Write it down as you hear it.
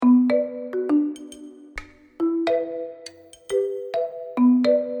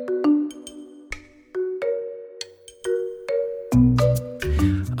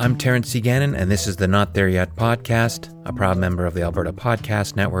I'm Terrence C. Gannon, and this is the Not There Yet podcast, a proud member of the Alberta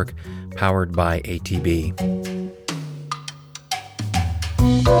Podcast Network, powered by ATB.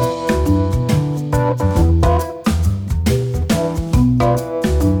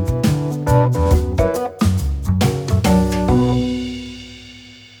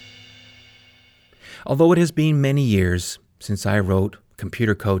 Although it has been many years since I wrote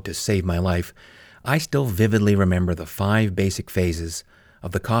computer code to save my life, I still vividly remember the 5 basic phases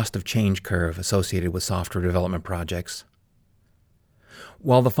of the cost of change curve associated with software development projects.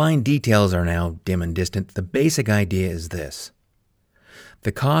 While the fine details are now dim and distant, the basic idea is this.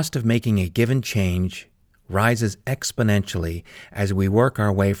 The cost of making a given change rises exponentially as we work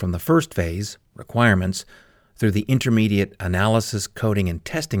our way from the first phase, requirements, through the intermediate analysis, coding, and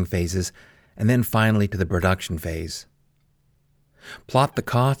testing phases, and then finally to the production phase. Plot the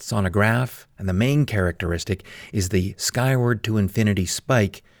costs on a graph, and the main characteristic is the skyward to infinity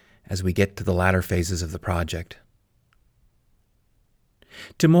spike as we get to the latter phases of the project.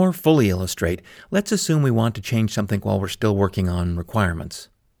 To more fully illustrate, let's assume we want to change something while we're still working on requirements.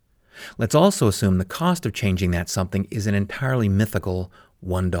 Let's also assume the cost of changing that something is an entirely mythical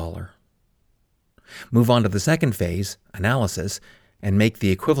 $1. Move on to the second phase, analysis, and make the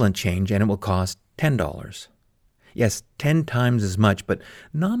equivalent change, and it will cost $10. Yes, 10 times as much, but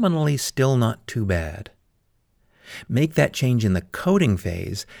nominally still not too bad. Make that change in the coding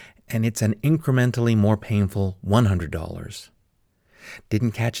phase, and it's an incrementally more painful $100.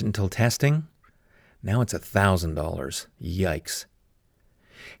 Didn't catch it until testing? Now it's $1,000. Yikes.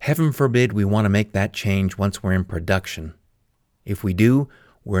 Heaven forbid we want to make that change once we're in production. If we do,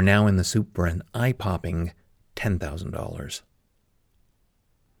 we're now in the soup for an eye-popping $10,000.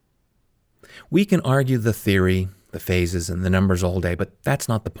 We can argue the theory, the phases, and the numbers all day, but that's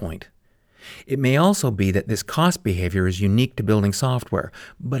not the point. It may also be that this cost behavior is unique to building software,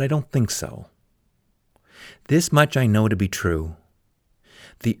 but I don't think so. This much I know to be true.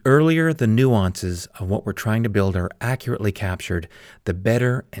 The earlier the nuances of what we're trying to build are accurately captured, the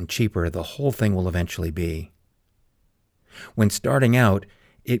better and cheaper the whole thing will eventually be. When starting out,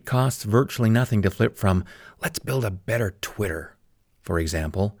 it costs virtually nothing to flip from, let's build a better Twitter, for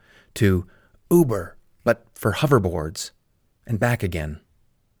example, to Uber, but for hoverboards, and back again.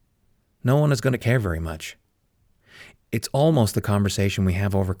 No one is going to care very much. It's almost the conversation we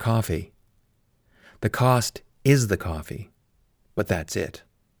have over coffee. The cost is the coffee, but that's it.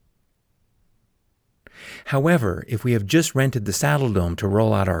 However, if we have just rented the Saddle Dome to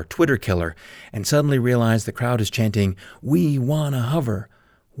roll out our Twitter killer and suddenly realize the crowd is chanting, "We wanna hover,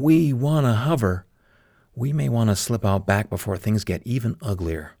 we wanna hover," we may want to slip out back before things get even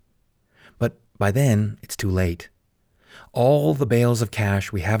uglier. But by then, it's too late. All the bales of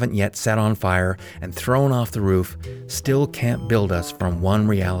cash we haven't yet set on fire and thrown off the roof still can't build us from one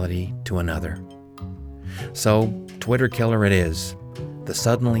reality to another. So, Twitter killer it is. The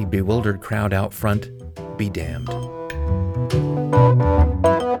suddenly bewildered crowd out front, be damned.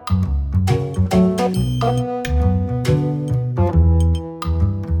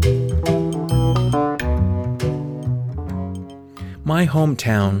 My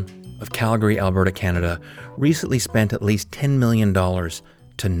hometown of Calgary, Alberta, Canada, recently spent at least $10 million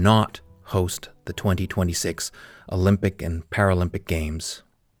to not host the 2026 Olympic and Paralympic Games.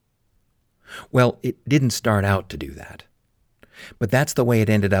 Well, it didn't start out to do that. But that's the way it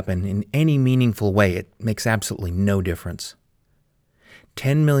ended up, and in any meaningful way, it makes absolutely no difference.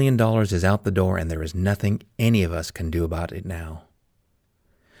 $10 million is out the door, and there is nothing any of us can do about it now.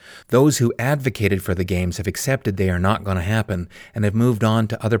 Those who advocated for the games have accepted they are not going to happen and have moved on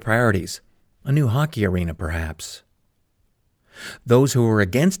to other priorities, a new hockey arena perhaps. Those who were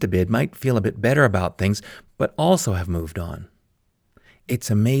against a bid might feel a bit better about things, but also have moved on. It's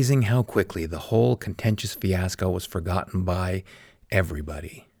amazing how quickly the whole contentious fiasco was forgotten by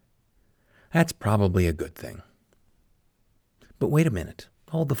everybody. That's probably a good thing. But wait a minute,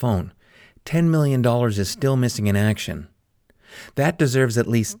 hold the phone. $10 million is still missing in action. That deserves at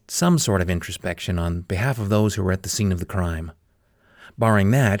least some sort of introspection on behalf of those who were at the scene of the crime.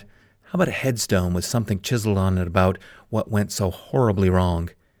 Barring that, how about a headstone with something chiseled on it about what went so horribly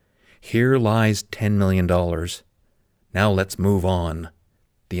wrong? Here lies $10 million. Now let's move on,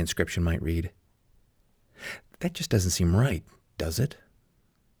 the inscription might read. That just doesn't seem right, does it?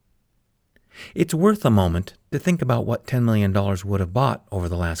 It's worth a moment to think about what $10 million would have bought over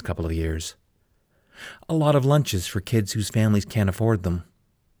the last couple of years. A lot of lunches for kids whose families can't afford them.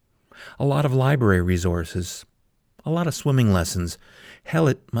 A lot of library resources. A lot of swimming lessons. Hell,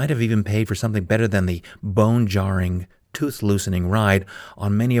 it might have even paid for something better than the bone-jarring tooth-loosening ride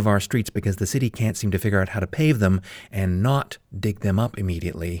on many of our streets because the city can't seem to figure out how to pave them and not dig them up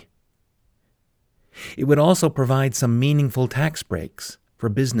immediately. It would also provide some meaningful tax breaks for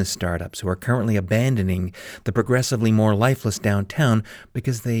business startups who are currently abandoning the progressively more lifeless downtown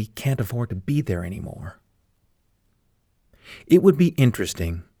because they can't afford to be there anymore. It would be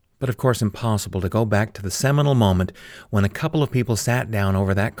interesting, but of course impossible, to go back to the seminal moment when a couple of people sat down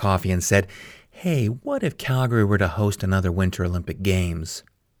over that coffee and said, "Hey, what if Calgary were to host another Winter Olympic Games?"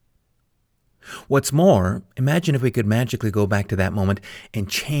 What's more, imagine if we could magically go back to that moment and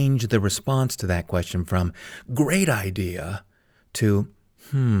change the response to that question from "great idea" to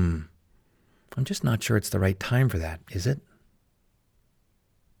I'm just not sure it's the right time for that, is it?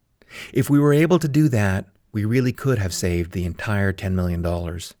 If we were able to do that, we really could have saved the entire $10 million.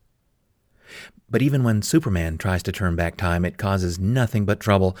 But even when Superman tries to turn back time, it causes nothing but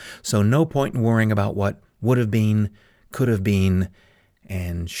trouble, so no point in worrying about what would have been, could have been,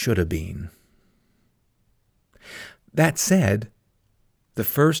 and should have been. That said, the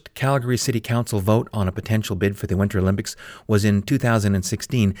first Calgary City Council vote on a potential bid for the Winter Olympics was in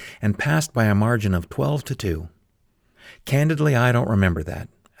 2016 and passed by a margin of 12-2. Candidly, I don't remember that,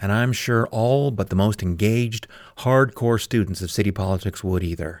 and I'm sure all but the most engaged, hardcore students of city politics would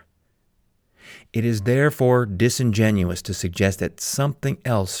either. It is therefore disingenuous to suggest that something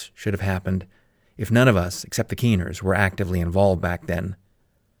else should have happened if none of us, except the Keeners, were actively involved back then.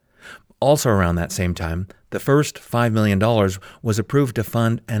 Also around that same time, the first $5 million was approved to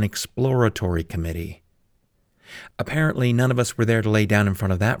fund an exploratory committee. Apparently, none of us were there to lay down in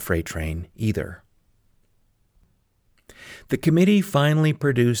front of that freight train either. The committee finally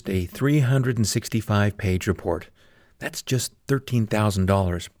produced a 365-page report. That's just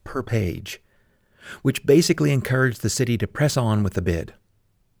 $13,000 per page, which basically encouraged the city to press on with the bid.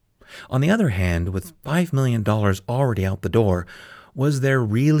 On the other hand, with $5 million already out the door, was there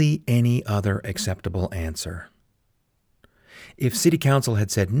really any other acceptable answer? If City Council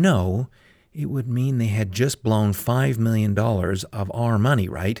had said no, it would mean they had just blown $5 million of our money,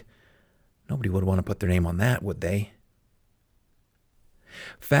 right? Nobody would want to put their name on that, would they?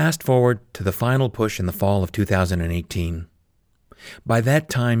 Fast forward to the final push in the fall of 2018. By that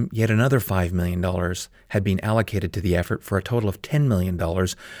time, yet another $5 million had been allocated to the effort for a total of $10 million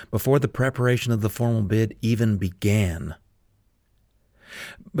before the preparation of the formal bid even began.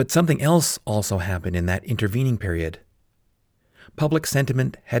 But something else also happened in that intervening period. Public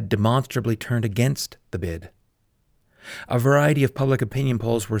sentiment had demonstrably turned against the bid. A variety of public opinion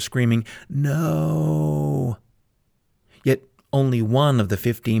polls were screaming, "No!" Yet only one of the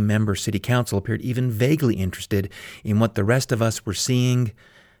 15-member city council appeared even vaguely interested in what the rest of us were seeing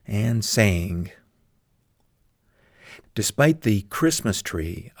and saying. Despite the Christmas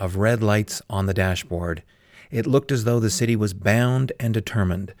tree of red lights on the dashboard, it looked as though the city was bound and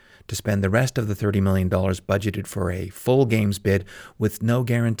determined to spend the rest of the $30 million budgeted for a full games bid with no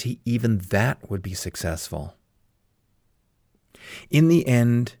guarantee even that would be successful. In the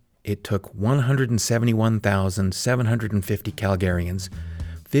end, it took 171,750 Calgarians,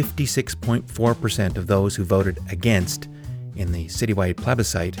 56.4% of those who voted against in the citywide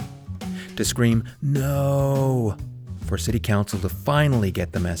plebiscite, to scream "No!" for City Council to finally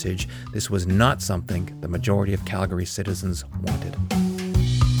get the message this was not something the majority of Calgary citizens wanted.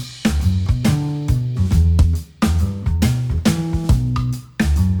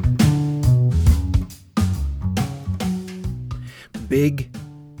 Big,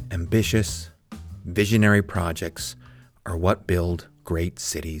 ambitious, visionary projects are what build great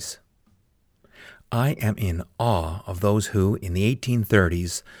cities. I am in awe of those who, in the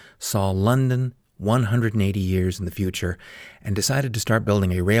 1830s, saw London 180 years in the future and decided to start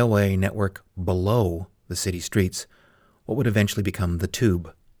building a railway network below the city streets, what would eventually become the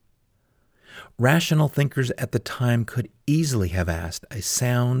Tube. Rational thinkers at the time could easily have asked a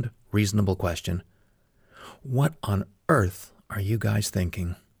sound, reasonable question: what on earth are you guys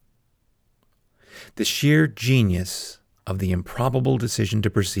thinking? The sheer genius of the improbable decision to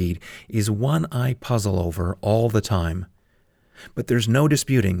proceed is one I puzzle over all the time. But there's no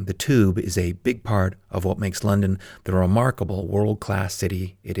disputing the Tube is a big part of what makes London the remarkable world-class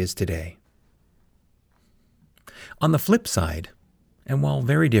city it is today. On the flip side, and while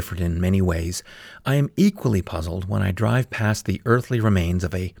very different in many ways, I am equally puzzled when I drive past the earthly remains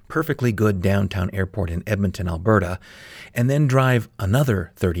of a perfectly good downtown airport in Edmonton, Alberta, and then drive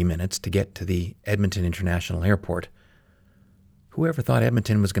another 30 minutes to get to the Edmonton International Airport. Whoever thought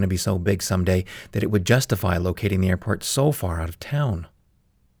Edmonton was going to be so big someday that it would justify locating the airport so far out of town?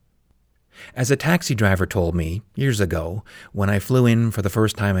 As a taxi driver told me years ago, when I flew in for the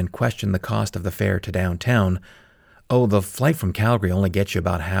first time and questioned the cost of the fare to downtown, Oh, the flight from Calgary only gets you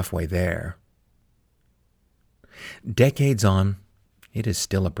about halfway there. Decades on, it is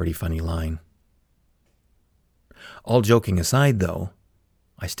still a pretty funny line. All joking aside, though,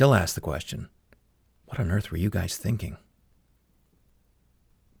 I still ask the question, what on earth were you guys thinking?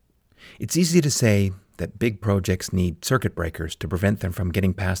 It's easy to say that big projects need circuit breakers to prevent them from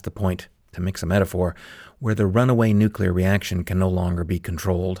getting past the point, to mix a metaphor, where the runaway nuclear reaction can no longer be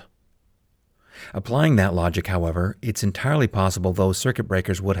controlled. Applying that logic, however, it's entirely possible those circuit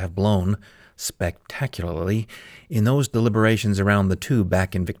breakers would have blown spectacularly in those deliberations around the tube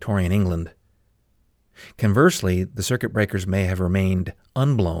back in Victorian England. Conversely, the circuit breakers may have remained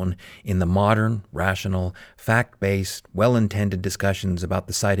unblown in the modern, rational, fact-based, well-intended discussions about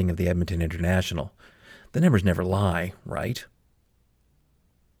the siting of the Edmonton International. The numbers never lie, right?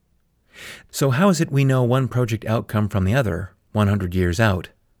 So how is it we know one project outcome from the other 100 years out?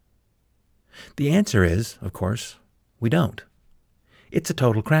 The answer is, of course, we don't. It's a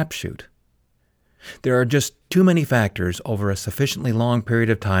total crapshoot. There are just too many factors over a sufficiently long period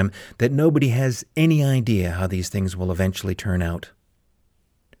of time that nobody has any idea how these things will eventually turn out.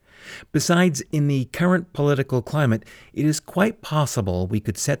 Besides, in the current political climate, it is quite possible we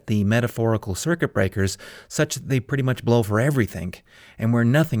could set the metaphorical circuit breakers such that they pretty much blow for everything, and where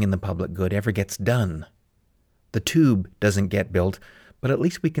nothing in the public good ever gets done. The tube doesn't get built, but at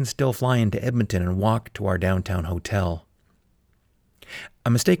least we can still fly into Edmonton and walk to our downtown hotel. A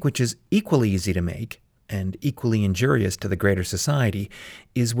mistake which is equally easy to make, and equally injurious to the greater society,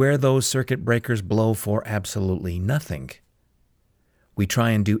 is where those circuit breakers blow for absolutely nothing. We try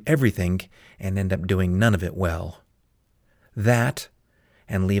and do everything and end up doing none of it well. That,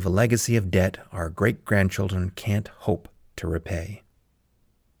 and leave a legacy of debt our great-grandchildren can't hope to repay.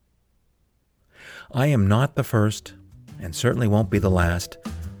 I am not the first, and certainly won't be the last,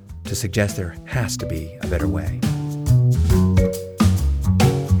 to suggest there has to be a better way.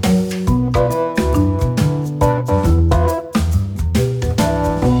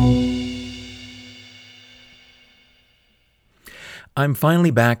 I'm finally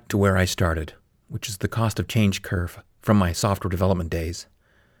back to where I started, which is the cost of change curve from my software development days.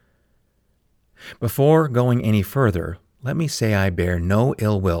 Before going any further, let me say I bear no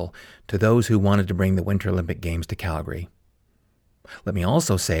ill will to those who wanted to bring the Winter Olympic Games to Calgary. Let me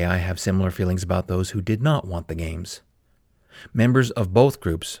also say I have similar feelings about those who did not want the Games. Members of both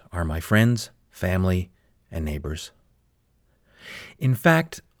groups are my friends, family, and neighbors. In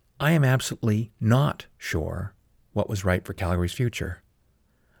fact, I am absolutely not sure what was right for Calgary's future.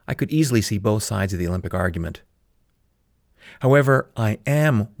 I could easily see both sides of the Olympic argument. However, I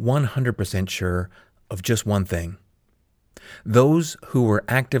am 100% sure of just one thing. Those who were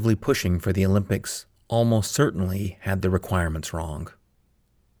actively pushing for the Olympics almost certainly had the requirements wrong.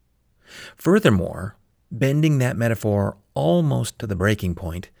 Furthermore, bending that metaphor almost to the breaking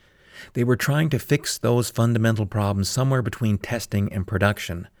point, they were trying to fix those fundamental problems somewhere between testing and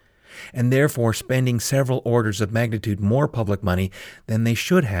production, and therefore spending several orders of magnitude more public money than they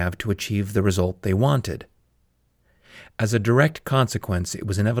should have to achieve the result they wanted. As a direct consequence, it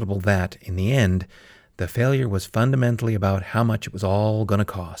was inevitable that, in the end, the failure was fundamentally about how much it was all going to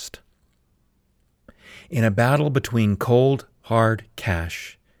cost. In a battle between cold, hard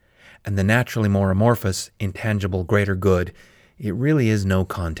cash and the naturally more amorphous, intangible greater good, it really is no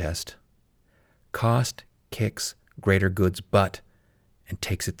contest. Cost kicks greater good's butt and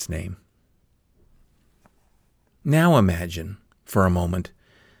takes its name. Now imagine, for a moment,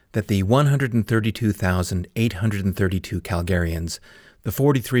 that the 132,832 Calgarians, the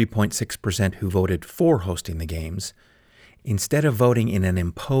 43.6% who voted for hosting the Games, instead of voting in an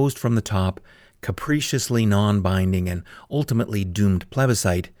imposed from the top, capriciously non-binding and ultimately doomed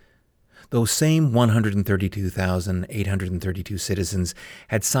plebiscite, those same 132,832 citizens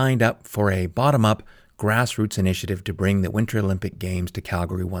had signed up for a bottom-up, grassroots initiative to bring the Winter Olympic Games to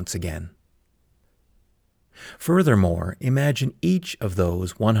Calgary once again. Furthermore, imagine each of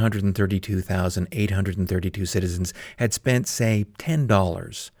those 132,832 citizens had spent, say,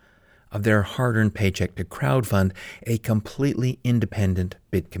 $10 of their hard-earned paycheck to crowdfund a completely independent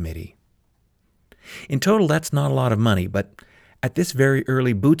bid committee. In total, that's not a lot of money, but at this very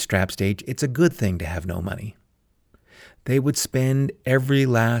early bootstrap stage, it's a good thing to have no money. They would spend every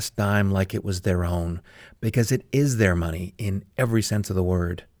last dime like it was their own, because it is their money in every sense of the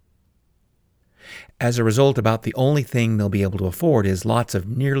word. As a result, about the only thing they'll be able to afford is lots of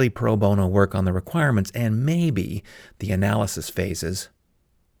nearly pro bono work on the requirements and maybe the analysis phases.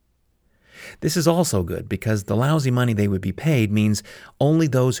 This is also good because the lousy money they would be paid means only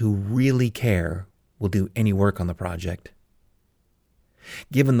those who really care will do any work on the project.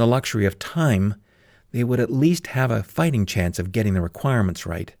 Given the luxury of time, they would at least have a fighting chance of getting the requirements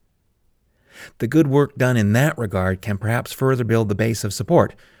right. The good work done in that regard can perhaps further build the base of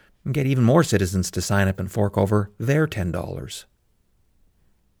support and get even more citizens to sign up and fork over their $10.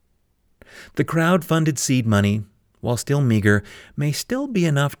 The crowd-funded seed money, while still meager, may still be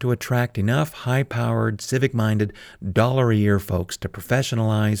enough to attract enough high-powered, civic-minded, dollar-a-year folks to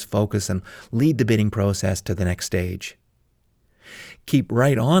professionalize, focus, and lead the bidding process to the next stage. Keep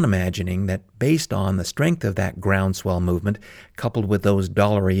right on imagining that based on the strength of that groundswell movement, coupled with those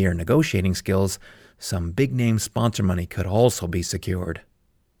dollar-a-year negotiating skills, some big-name sponsor money could also be secured.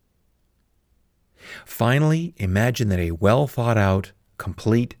 Finally, imagine that a well-thought-out,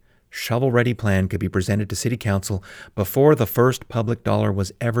 complete, shovel-ready plan could be presented to City Council before the first public dollar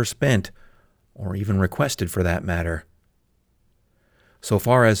was ever spent, or even requested for that matter. So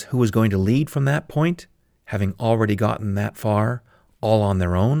far as who is going to lead from that point, having already gotten that far, all on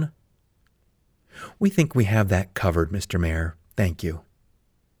their own, we think we have that covered, Mr. Mayor. Thank you.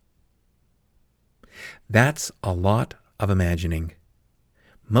 That's a lot of imagining.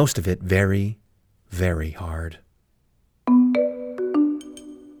 Most of it very, very hard.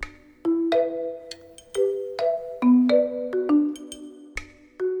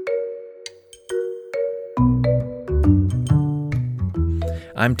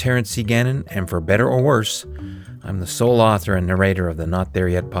 I'm Terrence C. Gannon, and for better or worse, I'm the sole author and narrator of the Not There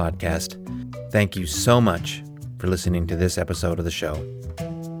Yet podcast. Thank you so much for listening to this episode of the show.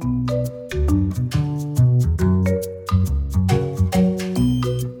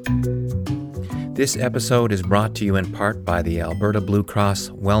 This episode is brought to you in part by the Alberta Blue Cross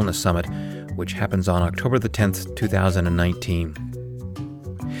Wellness Summit, which happens on October the 10th, 2019.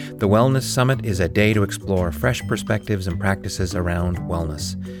 The Wellness Summit is a day to explore fresh perspectives and practices around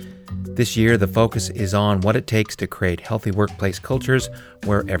wellness. This year, the focus is on what it takes to create healthy workplace cultures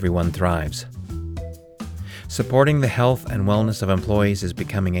where everyone thrives. Supporting the health and wellness of employees is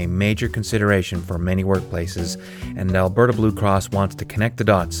becoming a major consideration for many workplaces, and Alberta Blue Cross wants to connect the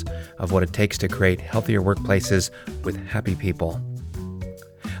dots of what it takes to create healthier workplaces with happy people.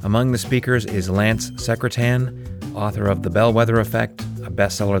 Among the speakers is Lance Secretan, author of The Bellwether Effect, a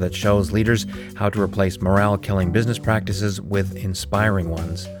bestseller that shows leaders how to replace morale-killing business practices with inspiring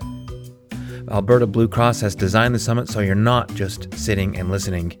ones. Alberta Blue Cross has designed the summit so you're not just sitting and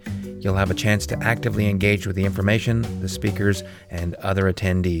listening. You'll have a chance to actively engage with the information, the speakers, and other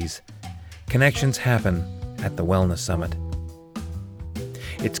attendees. Connections happen at the Wellness Summit.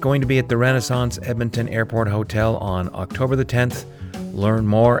 It's going to be at the Renaissance Edmonton Airport Hotel on October the 10th. Learn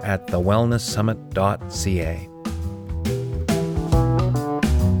more at thewellnesssummit.ca.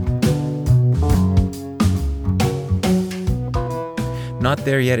 Not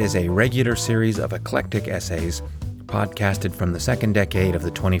There Yet is a regular series of eclectic essays podcasted from the second decade of the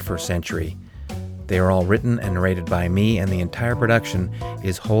 21st century. They are all written and narrated by me, and the entire production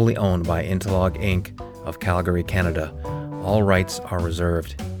is wholly owned by Intolog Inc. of Calgary, Canada. All rights are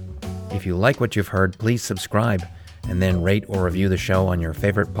reserved. If you like what you've heard, please subscribe and then rate or review the show on your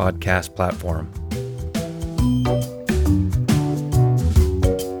favorite podcast platform.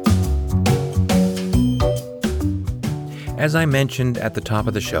 As I mentioned at the top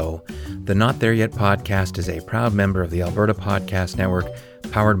of the show, the Not There Yet podcast is a proud member of the Alberta Podcast Network,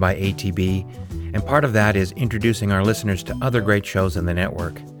 powered by ATB, and part of that is introducing our listeners to other great shows in the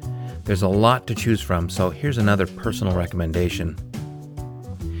network. There's a lot to choose from, so here's another personal recommendation.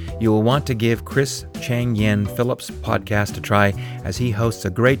 You will want to give Chris Chang Yen Phillips' podcast a try, as he hosts a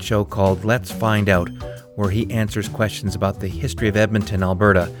great show called Let's Find Out, where he answers questions about the history of Edmonton,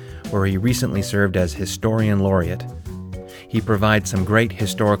 Alberta, where he recently served as Historian Laureate. He provides some great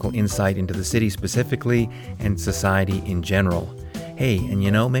historical insight into the city specifically and society in general. Hey, and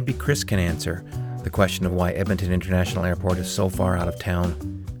you know, maybe Chris can answer the question of why Edmonton International Airport is so far out of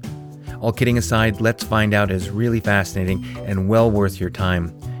town. All kidding aside, Let's Find Out is really fascinating and well worth your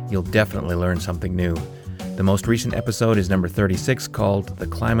time. You'll definitely learn something new. The most recent episode is number 36, called The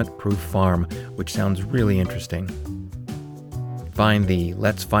Climate Proof Farm, which sounds really interesting. Find the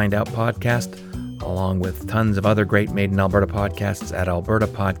Let's Find Out podcast, along with tons of other great Made in Alberta podcasts, at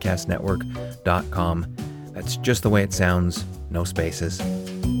albertapodcastnetwork.com. That's just the way it sounds, no spaces.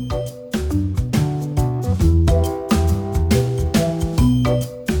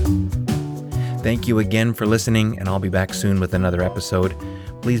 Thank you again for listening, and I'll be back soon with another episode.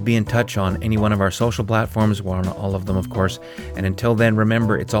 Please be in touch on any one of our social platforms. We're on all of them, of course. And until then,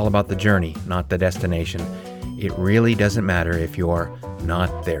 remember, it's all about the journey, not the destination. It really doesn't matter if you're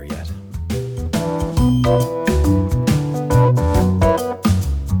not there yet.